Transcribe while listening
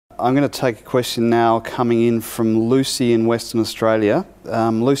I'm going to take a question now coming in from Lucy in Western Australia.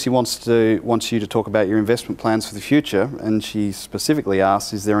 Lucy wants you to talk about your investment plans for the future, and she specifically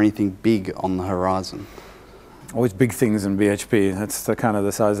asks, is there anything big on the horizon? Always big things in BHP. That's the kind of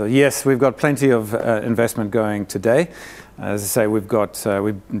the size of. Yes, we've got plenty of investment going today. As I say, we've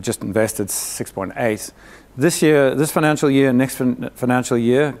just invested 6.8. This financial year, next financial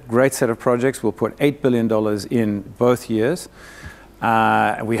year, great set of projects. We'll put $8 billion in both years.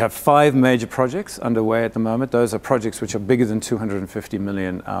 We have 5 major projects underway at the moment. Those are projects which are bigger than 250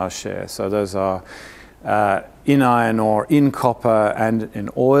 million our share. So those are in iron ore, in copper, and in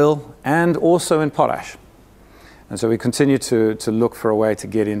oil, and also in potash. And so we continue to look for a way to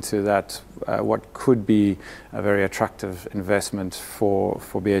get into that, what could be a very attractive investment for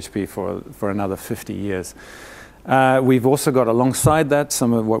BHP for another 50 years. We've also got alongside that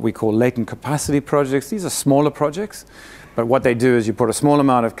some of what we call latent capacity projects. These are smaller projects, but what they do is you put a small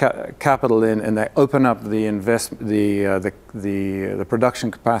amount of capital in, and they open up the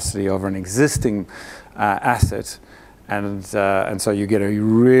production capacity over an existing asset. And so you get a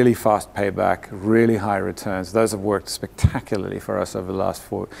really fast payback, really high returns. Those have worked spectacularly for us over the last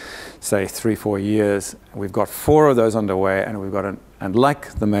 3-4 years. We've got 4 of those underway, and we've got and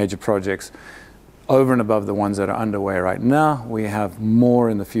like the major projects, over and above the ones that are underway right now, we have more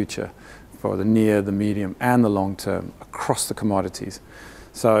in the future for the near, the medium, and the long term across the commodities.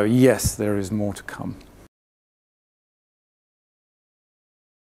 So yes, there is more to come.